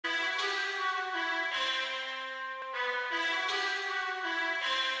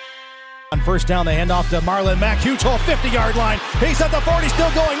on first down. They hand off to Marlon Mack. Huge hole, 50-yard line. He's at the 40,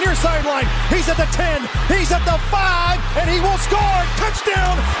 still going near sideline. He's at the 10. He's at the 5, and he will score.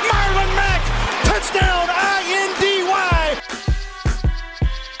 Touchdown, Marlon Mack. Touchdown, I-N-D-Y.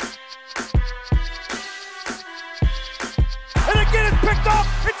 And again, it's picked off.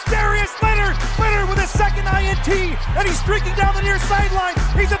 It's Darius Leonard. Leonard with a second INT, and he's streaking down the near sideline.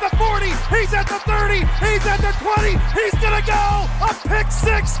 He's at the 40. He's at the 30. He's at the 20. He's going to go. A pick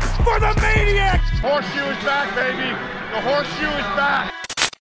six for the Maniac. Horseshoe is back, baby. The horseshoe is back.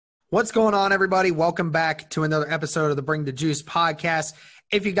 What's going on, everybody? Welcome back to another episode of the Bring the Juice podcast.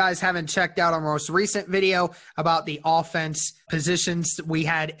 If you guys haven't checked out our most recent video about the offense positions, we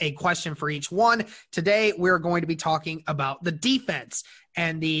had a question for each one. Today, we're going to be talking about the defense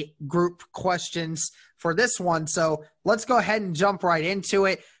and the group questions for this one. So let's go ahead and jump right into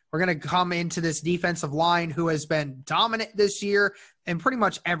it. We're going to come into this defensive line who has been dominant this year in pretty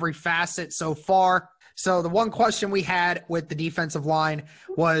much every facet so far. So the one question we had with the defensive line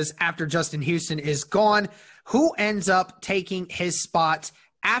was, after Justin Houston is gone, who ends up taking his spot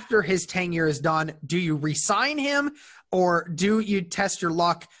after his tenure is done? Do you re-sign him, or do you test your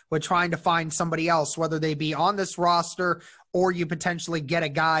luck with trying to find somebody else, whether they be on this roster or you potentially get a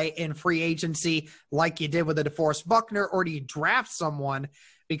guy in free agency like you did with the DeForest Buckner, or do you draft someone?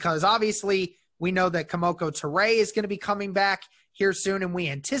 Because obviously we know that Kemoko Turay is going to be coming back here soon, and we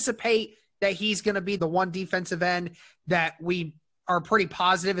anticipate that he's going to be the one defensive end that we are pretty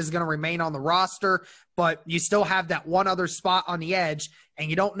positive is going to remain on the roster, but you still have that one other spot on the edge, and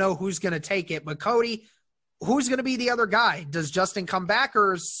you don't know who's going to take it. But Cody, who's going to be the other guy? Does Justin come back,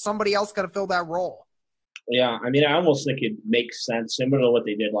 or is somebody else going to fill that role? Yeah, I mean, I almost think it makes sense, similar to what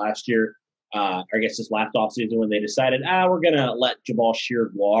they did last year. I guess this last offseason when they decided, we're going to let Jabal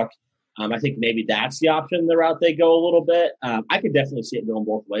Sheard walk. I think maybe that's the option, the route they go a little bit. I could definitely see it going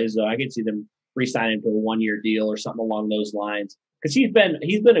both ways, though. I could see them re-signing him to a one-year deal or something along those lines, because he's been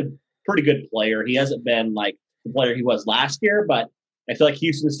a pretty good player. He hasn't been like the player he was last year, but I feel like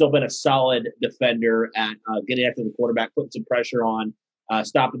Houston's still been a solid defender at getting after the quarterback, putting some pressure on,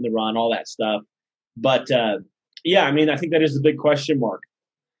 stopping the run, all that stuff. But, yeah, I mean, I think that is the big question mark.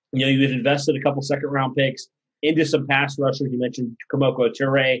 You know, you've invested a couple second-round picks into some pass rushers. You mentioned Kemoko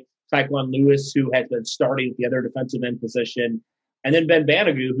Turay, Tyquan Lewis, who has been starting at the other defensive end position, and then Ben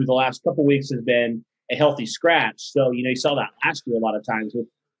Banogu, who the last couple weeks has been a healthy scratch. So, you know, you saw that last year a lot of times with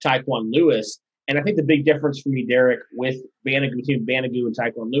Tyquan Lewis. And I think the big difference for me, Derek, with Banogu, between Banogu and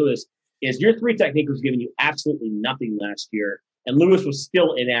Tyquan Lewis, is your three technique was giving you absolutely nothing last year, and Lewis was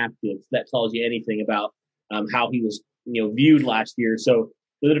still inactive. That tells you anything about how he was, you know, viewed last year. So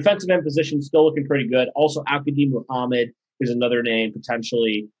the defensive end position is still looking pretty good. Also, Al-Qadim Muhammad is another name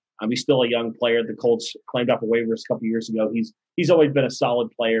potentially. He's still a young player. The Colts claimed off a waivers a couple years ago. He's always been a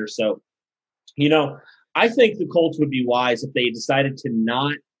solid player. So, you know, I think the Colts would be wise if they decided to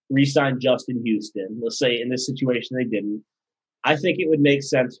not re-sign Justin Houston. Let's say in this situation they didn't. I think it would make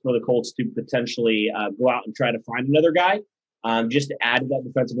sense for the Colts to potentially go out and try to find another guy just to add to that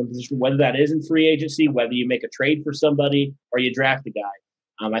defensive end position, whether that is in free agency, whether you make a trade for somebody or you draft a guy.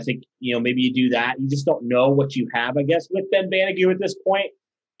 I think, you know, maybe you do that. You just don't know what you have, I guess, with Ben Banogu at this point.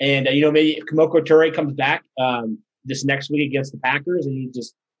 And, you know, maybe if Kemoko Turay comes back this next week against the Packers and he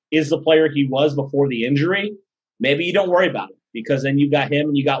just is the player he was before the injury, maybe you don't worry about it, because then you got him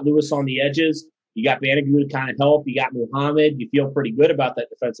and you got Lewis on the edges. You got Banogu to kind of help. You got Muhammad. You feel pretty good about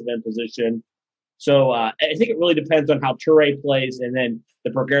that defensive end position. So I think it really depends on how Turay plays, and then the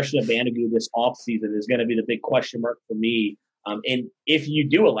progression of Banogu this offseason is going to be the big question mark for me. And if you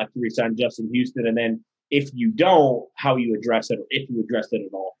do elect to resign Justin Houston, and then if you don't, how you address it, or if you address it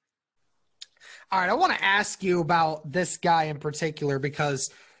at all. All right, I want to ask you about this guy in particular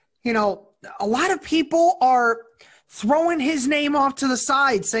because, you know, a lot of people are throwing his name off to the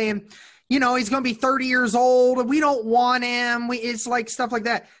side saying, you know, he's going to be 30 years old. We don't want him. It's like stuff like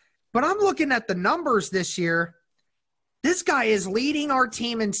that. But I'm looking at the numbers this year. This guy is leading our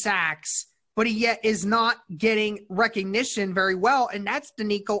team in sacks, but he yet is not getting recognition very well, and that's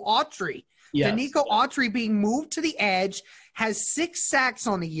Danico Autry. Yes. Danico Autry being moved to the edge, has 6 sacks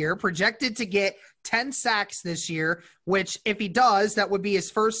on the year, projected to get 10 sacks this year, which if he does, that would be his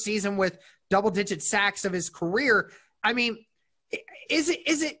first season with double-digit sacks of his career. I mean, is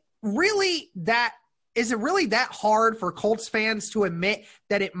it really that hard for Colts fans to admit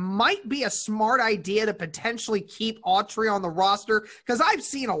that it might be a smart idea to potentially keep Autry on the roster? Because I've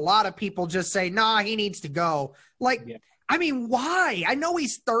seen a lot of people just say, nah, he needs to go. Like, yeah. I mean, why? I know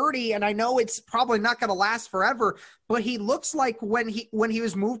he's 30, and I know it's probably not going to last forever, but he looks like when he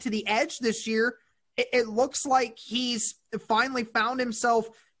was moved to the edge this year, it looks like he's finally found himself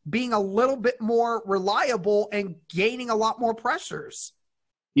being a little bit more reliable and gaining a lot more pressures.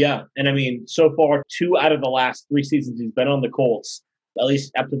 Yeah, and I mean, so far, 2 out of the last 3 seasons he's been on the Colts, at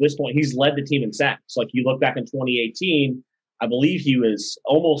least up to this point, he's led the team in sacks. Like, you look back in 2018, I believe he was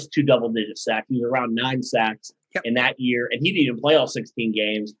almost 2 double-digit sacks. He was around 9 sacks in that year, and he didn't even play all 16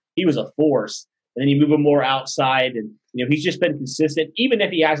 games. He was a force. And then you move him more outside, and he's just been consistent, even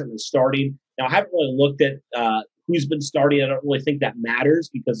if he hasn't been starting. Now, I haven't really looked at who's been starting. I don't really think that matters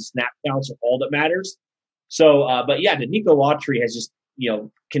because the snap counts are all that matters. So, but yeah, Danico Autry has just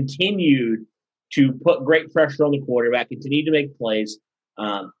continued to put great pressure on the quarterback, continue to make plays.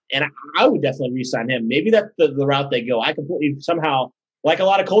 And I would definitely re-sign him. Maybe that's the route they go. I completely somehow, like a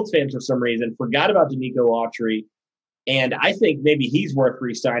lot of Colts fans for some reason, forgot about Danico Autry. And I think maybe he's worth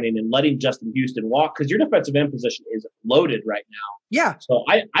re-signing and letting Justin Houston walk because your defensive end position is loaded right now. Yeah. So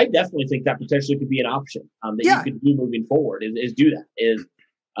I definitely think that potentially could be an option that you could do moving forward is do that. Is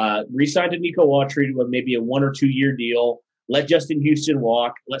re-sign Danico Autry to maybe a 1 or 2 year deal. Let Justin Houston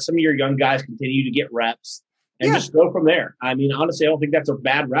walk. Let some of your young guys continue to get reps and just go from there. I mean, honestly, I don't think that's a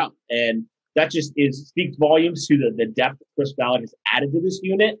bad route. And that just speaks volumes to the depth Chris Ballard has added to this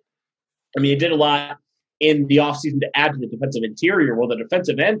unit. I mean, it did a lot in the offseason to add to the defensive interior. Well, the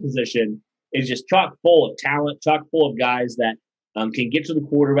defensive end position is just chock full of talent, chock full of guys that can get to the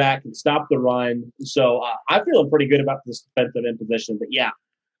quarterback and stop the run. So I'm feeling pretty good about this defensive end position. But yeah,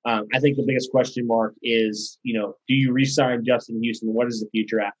 I think the biggest question mark is, do you re-sign Justin Houston? What is the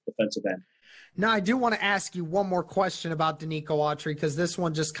future at defensive end? Now, I do want to ask you one more question about Danico Autry because this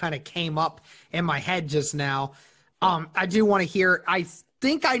one just kind of came up in my head just now. I do want to hear, I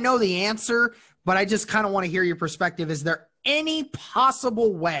think I know the answer, but I just kind of want to hear your perspective. Is there any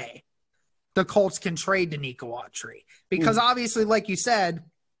possible way the Colts can trade Danico Autry? Because obviously, like you said,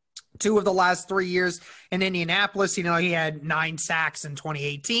 2 of the last 3 years in Indianapolis, he had 9 sacks in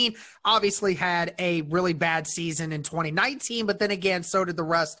 2018, obviously had a really bad season in 2019, but then again, so did the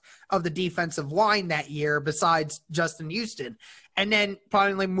rest of the defensive line that year besides Justin Houston. And then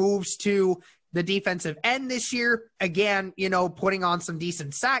finally moves to the defensive end this year, again, putting on some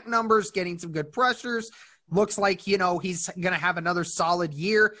decent sack numbers, getting some good pressures. Looks like, he's going to have another solid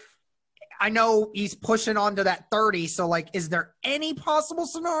year. I know he's pushing on to that 30. So, is there any possible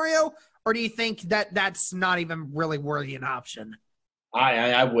scenario, or do you think that that's not even really worthy an option?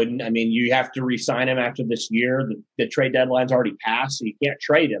 I wouldn't. I mean, you have to re-sign him after this year. The trade deadline's already passed, so you can't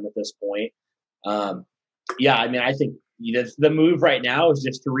trade him at this point. I mean, I think the move right now is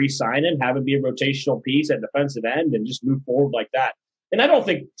just to re-sign him, have him be a rotational piece at defensive end, and just move forward like that. And I don't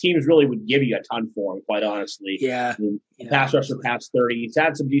think teams really would give you a ton for him, quite honestly. Yeah. I mean, pass rusher past 30. He's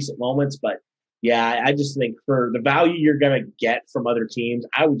had some decent moments, but yeah, I just think for the value you're going to get from other teams,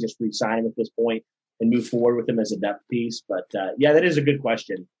 I would just re-sign him at this point and move forward with him as a depth piece. But that is a good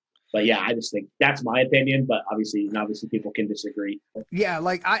question. But yeah, I just think that's my opinion. But obviously people can disagree. Yeah,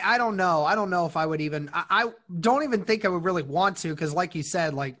 I don't know. I don't know if I would even. I don't even think I would really want to because, like you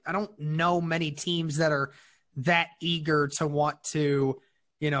said, I don't know many teams that are that eager to want to,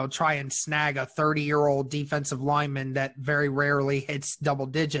 try and snag a 30-year-old defensive lineman that very rarely hits double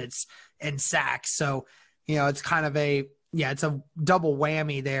digits in sacks. So, it's kind of it's a double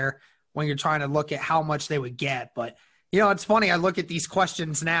whammy there when you're trying to look at how much they would get. But, it's funny. I look at these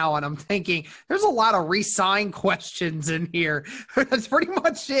questions now and I'm thinking there's a lot of re-sign questions in here. That's pretty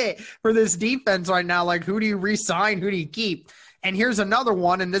much it for this defense right now. Who do you re-sign? Who do you keep? And here's another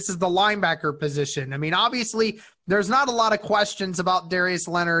one, and this is the linebacker position. I mean, obviously, there's not a lot of questions about Darius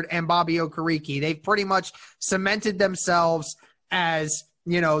Leonard and Bobby Okereke. They've pretty much cemented themselves as,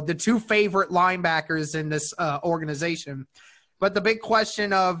 the 2 favorite linebackers in this organization. But the big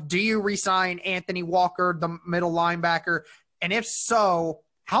question of, do you re-sign Anthony Walker, the middle linebacker? And if so,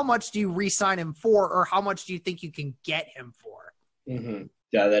 how much do you re-sign him for, or how much do you think you can get him for? Mm-hmm.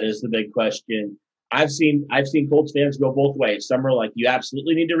 Yeah, that is the big question. I've seen Colts fans go both ways. Some are like, you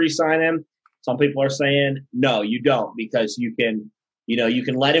absolutely need to re-sign him. Some people are saying, no, you don't, because you can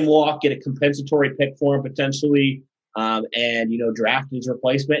let him walk, get a compensatory pick for him potentially, and draft his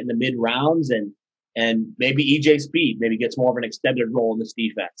replacement in the mid rounds, and maybe EJ Speed maybe gets more of an extended role in this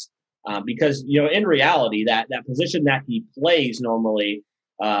defense, because in reality that position that he plays normally,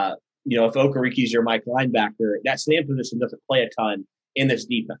 if Okereke's your Mike linebacker, that same position doesn't play a ton in this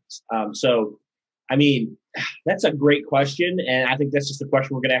defense. So. I mean, that's a great question, and I think that's just a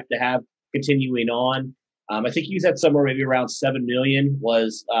question we're going to have continuing on. I think he's at somewhere maybe around $7 million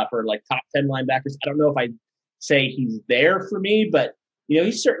was for top 10 linebackers. I don't know if I'd say he's there for me, but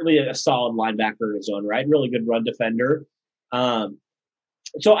he's certainly a solid linebacker in his own right, really good run defender.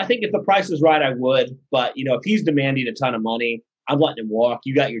 So I think if the price is right, I would. But if he's demanding a ton of money, I'm letting him walk.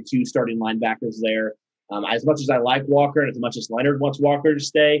 You got your 2 starting linebackers there. As much as I like Walker and as much as Leonard wants Walker to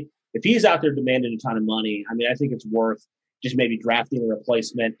stay, if he's out there demanding a ton of money, I mean, I think it's worth just maybe drafting a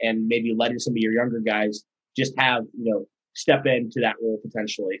replacement and maybe letting some of your younger guys just have, step into that role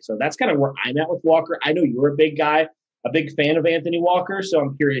potentially. So that's kind of where I'm at with Walker. I know you're a big guy, a big fan of Anthony Walker, so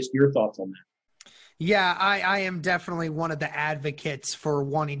I'm curious your thoughts on that. Yeah, I am definitely one of the advocates for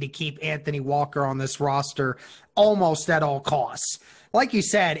wanting to keep Anthony Walker on this roster almost at all costs. Like you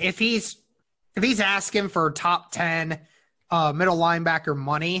said, if he's asking for top 10 middle linebacker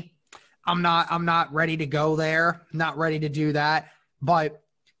money, I'm not ready to go there. Not ready to do that. But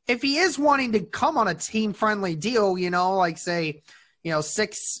if he is wanting to come on a team friendly deal, like say,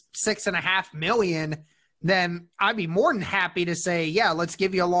 $6.5 million, then I'd be more than happy to say, yeah, let's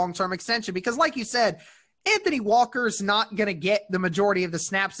give you a long-term extension. Because like you said, Anthony Walker's not going to get the majority of the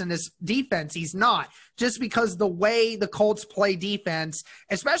snaps in this defense. He's not. Just because the way the Colts play defense,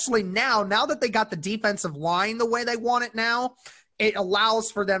 especially now that they got the defensive line the way they want it now, it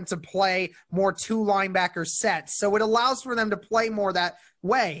allows for them to play more 2 linebacker sets. So it allows for them to play more that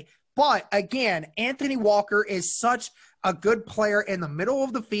way. But again, Anthony Walker is such a good player in the middle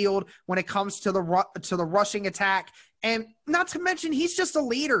of the field when it comes to the rushing attack. And not to mention, he's just a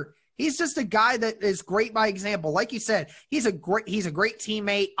leader. He's just a guy that is great by example. Like you said, he's a great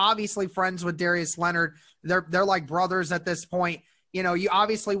teammate, obviously friends with Darius Leonard. They're like brothers at this point. You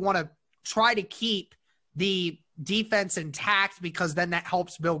obviously want to try to keep the defense intact because then that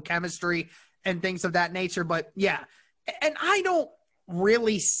helps build chemistry and things of that nature. But yeah, and I don't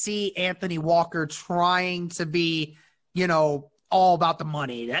really see Anthony Walker trying to be, all about the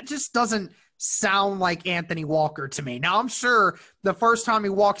money. That just doesn't sound like Anthony Walker to me. Now, I'm sure the first time he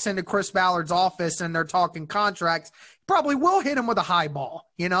walks into Chris Ballard's office and they're talking contracts, probably will hit him with a high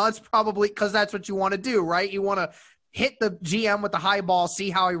ball. It's probably because that's what you want to do, right? You want to hit the GM with the high ball, see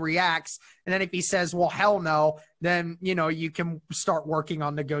how he reacts. And then if he says, well, hell no, then, you can start working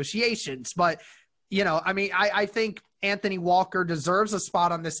on negotiations. But, I think Anthony Walker deserves a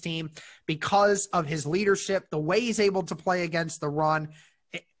spot on this team because of his leadership, the way he's able to play against the run.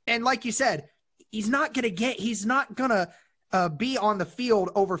 And like you said, he's not going to be on the field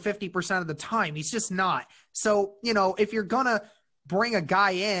over 50% of the time. He's just not. So, if you're going to bring a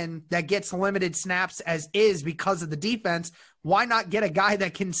guy in that gets limited snaps as is because of the defense, why not get a guy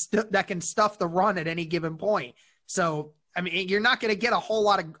that can stuff the run at any given point? So, you're not going to get a whole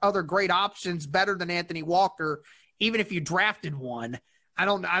lot of other great options better than Anthony Walker, even if you drafted one. I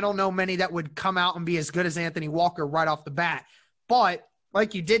don't know many that would come out and be as good as Anthony Walker right off the bat. But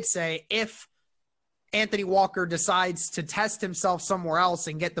like you did say, if Anthony Walker decides to test himself somewhere else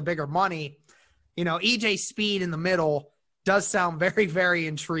and get the bigger money, EJ Speed in the middle does sound very, very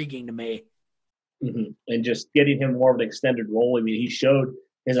intriguing to me. Mm-hmm. And just getting him more of an extended role. He showed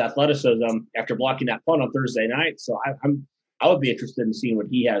his athleticism after blocking that punt on Thursday night. So I would be interested in seeing what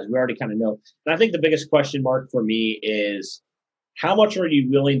he has. We already kind of know. And I think the biggest question mark for me is how much are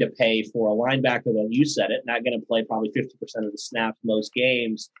you willing to pay for a linebacker that, you said it, not going to play probably 50% of the snaps most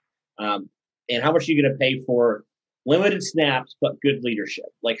games? And how much are you going to pay for limited snaps but good leadership?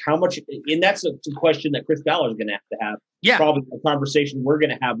 Like how much – and that's a question that Chris Ballard is going to have. Yeah. Probably a conversation we're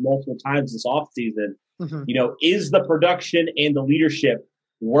going to have multiple times this offseason. Mm-hmm. Is the production and the leadership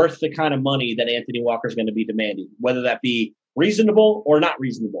worth the kind of money that Anthony Walker is going to be demanding, whether that be reasonable or not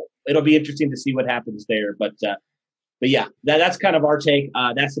reasonable? It'll be interesting to see what happens there. But yeah, that's kind of our take.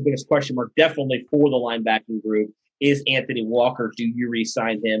 That's the biggest question mark definitely for the linebacking group is Anthony Walker. Do you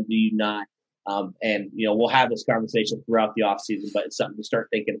re-sign him? Do you not? And we'll have this conversation throughout the offseason, but it's something to start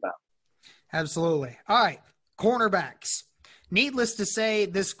thinking about. Absolutely. All right. Cornerbacks. Needless to say,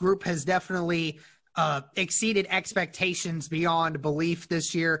 this group has definitely exceeded expectations beyond belief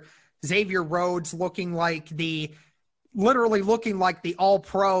this year. Xavier Rhodes literally looking like the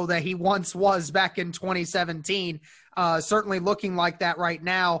all-pro that he once was back in 2017. Certainly looking like that right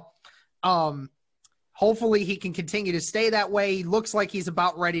now. Hopefully he can continue to stay that way. He looks like he's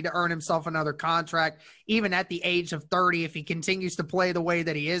about ready to earn himself another contract, even at the age of 30. If he continues to play the way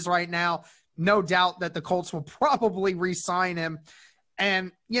that he is right now, no doubt that the Colts will probably re-sign him.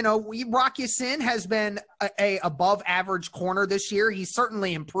 And, Rock Ya-Sin has been a above average corner this year. He's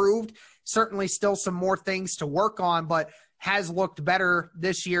certainly improved, certainly still some more things to work on, but has looked better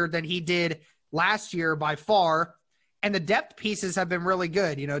this year than he did last year by far. And the depth pieces have been really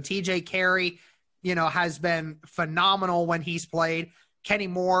good. TJ Carey, has been phenomenal when he's played. Kenny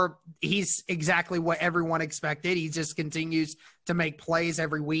Moore, he's exactly what everyone expected. He just continues to make plays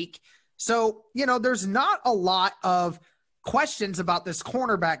every week. So, there's not a lot of questions about this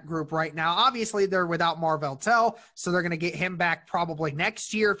cornerback group right now. Obviously, they're without Marvell Tell, so they're going to get him back probably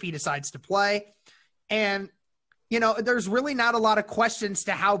next year if he decides to play. And, there's really not a lot of questions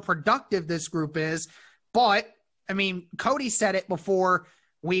to how productive this group is. But, Cody said it before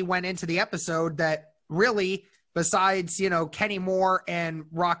we went into the episode that really, besides, Kenny Moore and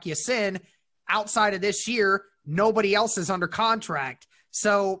Rock Ya-Sin, outside of this year, nobody else is under contract.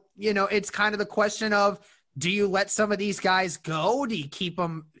 So, it's kind of the question of, do you let some of these guys go? Do you keep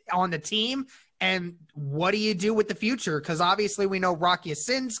them on the team? And what do you do with the future? Because obviously we know Rock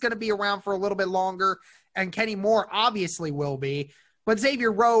Ya-Sin's going to be around for a little bit longer, and Kenny Moore obviously will be. But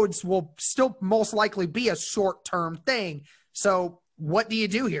Xavier Rhodes will still most likely be a short-term thing. So what do you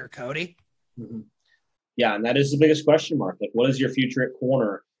do here, Cody? Mm-hmm. Yeah, and that is the biggest question mark. Like, what is your future at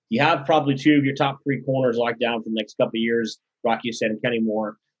corner? You have probably two of your top three corners locked down for the next couple of years, Rock Ya-Sin and Kenny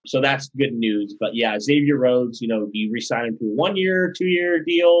Moore. So that's good news. But yeah, Xavier Rhodes, do you re-sign him to a 1 year, 2 year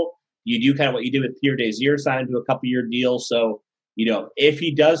deal? You do kind of what you did with Pierre Desir, sign him to a couple year deal. So, if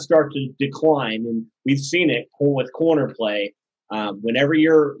he does start to decline, and we've seen it with corner play, whenever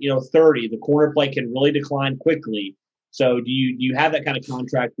you're, 30, the corner play can really decline quickly. So do you have that kind of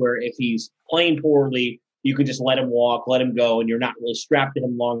contract where if he's playing poorly, you can just let him walk, let him go, and you're not really strapped to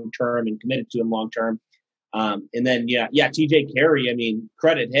him long term and committed to him long term? And then, TJ Carey,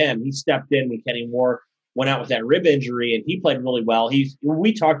 credit him. He stepped in when Kenny Moore went out with that rib injury, and he played really well.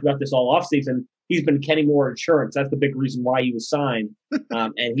 We talked about this all offseason. He's been Kenny Moore insurance. That's the big reason why he was signed.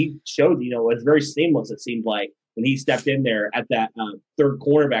 And he showed, it was very seamless, it seemed like, when he stepped in there at that third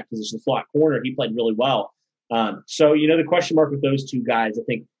cornerback position, slot corner. He played really well. So, the question mark with those two guys, I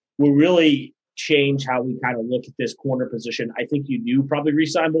think, will really change how we kind of look at this corner position. I think you do probably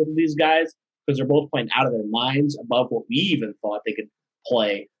re-sign both of these guys, because they're both playing out of their minds above what we even thought they could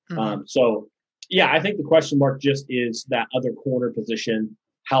play. Mm-hmm. I think the question mark just is that other corner position.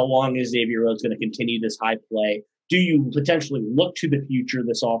 How long is Xavier Rhodes going to continue this high play? Do you potentially look to the future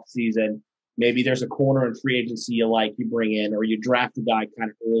this offseason? Maybe there's a corner in free agency you bring in, or you draft a guy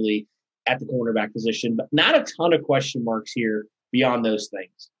kind of early at the cornerback position, but not a ton of question marks here beyond those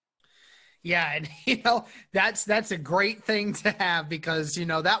things. Yeah, and that's a great thing to have, because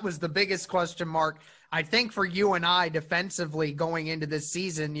that was the biggest question mark I think for you and I defensively going into this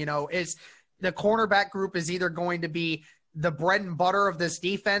season. Is the cornerback group is either going to be the bread and butter of this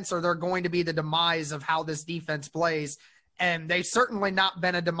defense, or they're going to be the demise of how this defense plays. And they've certainly not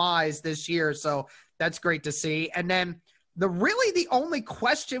been a demise this year, so that's great to see. And then the only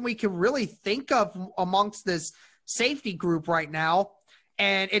question we can really think of amongst this safety group right now,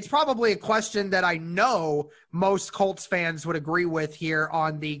 and it's probably a question that I know most Colts fans would agree with here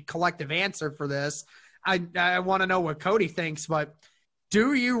on the collective answer for this. I want to know what Cody thinks, but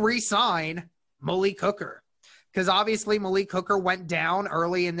do you re-sign Malik Hooker? Because obviously Malik Hooker went down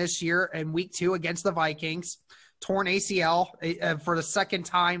early in this year in week 2 against the Vikings, torn ACL for the second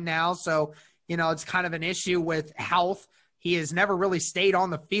time now. So, it's kind of an issue with health. He has never really stayed on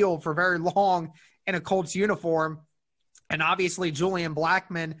the field for very long in a Colts uniform. And obviously Julian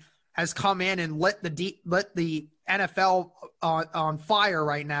Blackmon has come in and lit the NFL on fire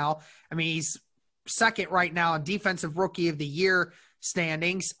right now. He's second right now in Defensive Rookie of the Year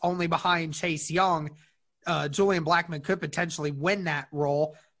standings, only behind Chase Young. Julian Blackmon could potentially win that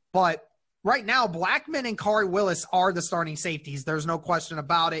role. But right now, Blackmon and Kari Willis are the starting safeties. There's no question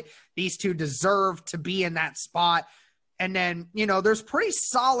about it. These two deserve to be in that spot. And then, there's pretty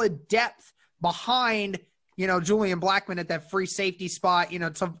solid depth behind, Julian Blackmon at that free safety spot.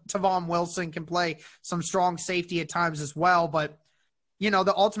 Tavon Wilson can play some strong safety at times as well. But,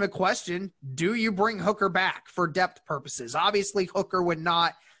 the ultimate question, do you bring Hooker back for depth purposes? Obviously, Hooker would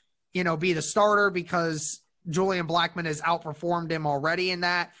not, be the starter because Julian Blackmon has outperformed him already in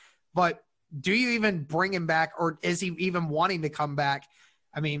that. But do you even bring him back, or is he even wanting to come back?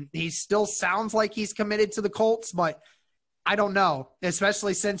 He still sounds like he's committed to the Colts, but I don't know,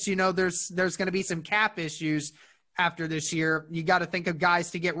 especially since, there's going to be some cap issues after this year. You got to think of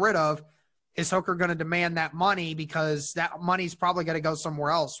guys to get rid of. Is Hooker going to demand that money? Because that money's probably going to go somewhere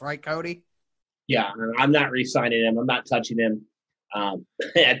else, right, Cody? Yeah, I'm not re-signing him. I'm not touching him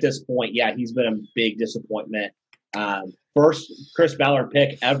at this point. Yeah, he's been a big disappointment. First Chris Ballard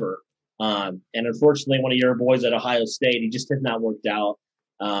pick ever. And unfortunately, one of your boys at Ohio State, he just has not worked out.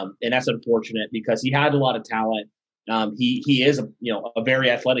 And that's unfortunate because he had a lot of talent. He is a very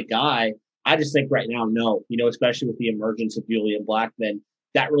athletic guy. I just think right now, no, especially with the emergence of Julian Blackmon,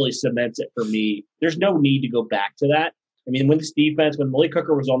 that really cements it for me. There's no need to go back to that. When Malik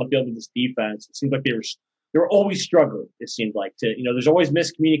Hooker was on the field with this defense, it seemed like they were always struggling. It seemed like there's always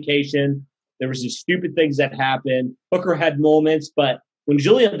miscommunication. There was these stupid things that happened. Hooker had moments, but when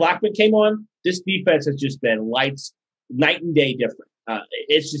Julian Blackmon came on, this defense has just been night and day different.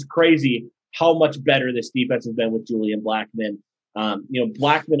 It's just crazy how much better this defense has been with Julian Blackmon.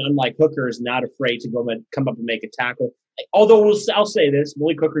 Blackmon, unlike Hooker, is not afraid to come up and make a tackle. Although I'll say this,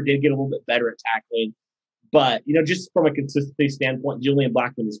 Malik Hooker did get a little bit better at tackling. But, just from a consistency standpoint, Julian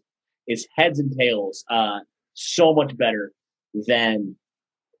Blackmon is heads and tails so much better than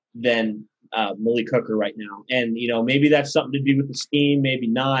Malik Hooker right now. And, maybe that's something to do with the scheme, maybe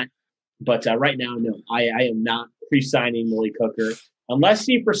not. But right now, no, I am not pre-signing Malik Hooker unless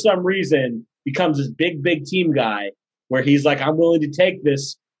he, for some reason, becomes this big team guy where he's like, I'm willing to take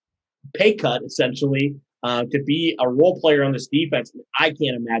this pay cut, essentially, to be a role player on this defense. I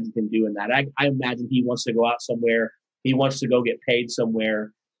can't imagine him doing that. I imagine he wants to go out somewhere. He wants to go get paid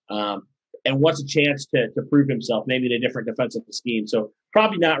somewhere and wants a chance to prove himself, maybe in a different defensive scheme. So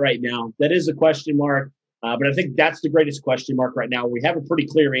probably not right now. That is a question mark. But I think that's the greatest question mark right now. We have a pretty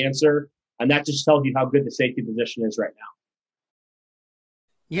clear answer, and that just tells you how good the safety position is right now.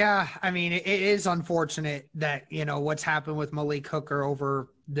 Yeah, I mean, it is unfortunate that, what's happened with Malik Hooker over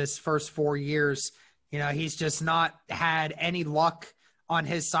this first 4 years. He's just not had any luck on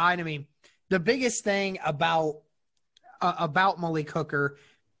his side. I mean, the biggest thing about Malik Hooker,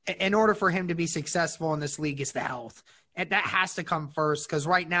 in order for him to be successful in this league, is the health. And that has to come first, because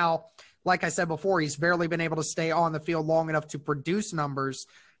right now, like I said before, he's barely been able to stay on the field long enough to produce numbers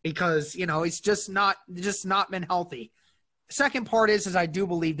because, he's just not been healthy. Second part is I do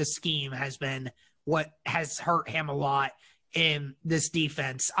believe the scheme has been what has hurt him a lot in this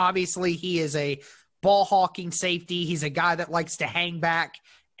defense. Obviously, he is a ball hawking safety. He's a guy that likes to hang back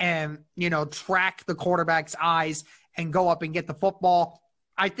and, track the quarterback's eyes and go up and get the football.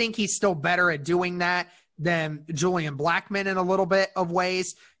 I think he's still better at doing that than Julian Blackmon in a little bit of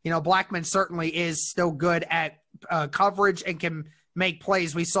ways. Blackmon certainly is still good at coverage and can make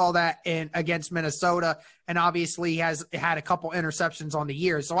plays. We saw that against Minnesota, and obviously he has had a couple interceptions on the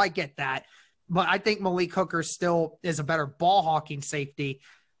year, so I get that. But I think Malik Hooker still is a better ball hawking safety.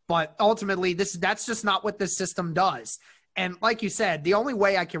 But ultimately, that's just not what this system does. And like you said, the only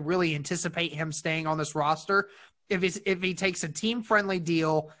way I can really anticipate him staying on this roster if he takes a team-friendly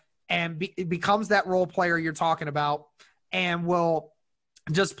deal and becomes that role player you're talking about and will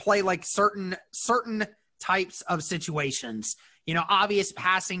just play like certain types of situations. Obvious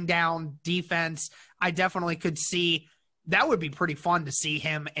passing down defense, I definitely could see that would be pretty fun to see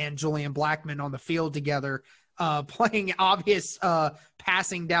him and Julian Blackmon on the field together, playing obvious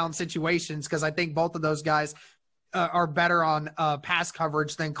passing down situations, because I think both of those guys are better on pass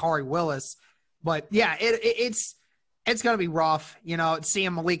coverage than Corey Willis. But, yeah, it's going to be rough,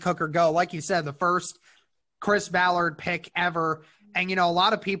 seeing Malik Hooker go. Like you said, the first Chris Ballard pick ever. And, a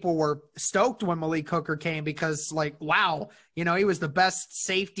lot of people were stoked when Malik Hooker came because, wow, he was the best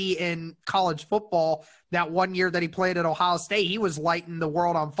safety in college football that 1 year that he played at Ohio State. He was lighting the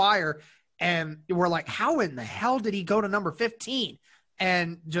world on fire. And we're like, how in the hell did he go to number 15?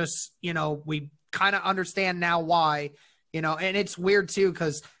 And just, we kind of understand now why, and it's weird too,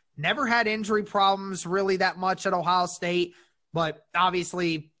 because never had injury problems really that much at Ohio State, but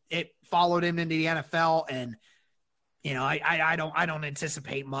obviously it followed him into the NFL. And, I don't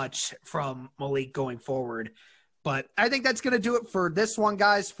anticipate much from Malik going forward. But I think that's going to do it for this one,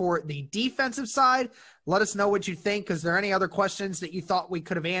 guys. For the defensive side, let us know what you think. Is there any other questions that you thought we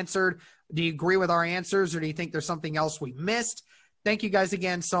could have answered? Do you agree with our answers, or do you think there's something else we missed? Thank you guys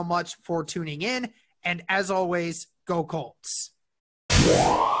again so much for tuning in. And as always, go Colts.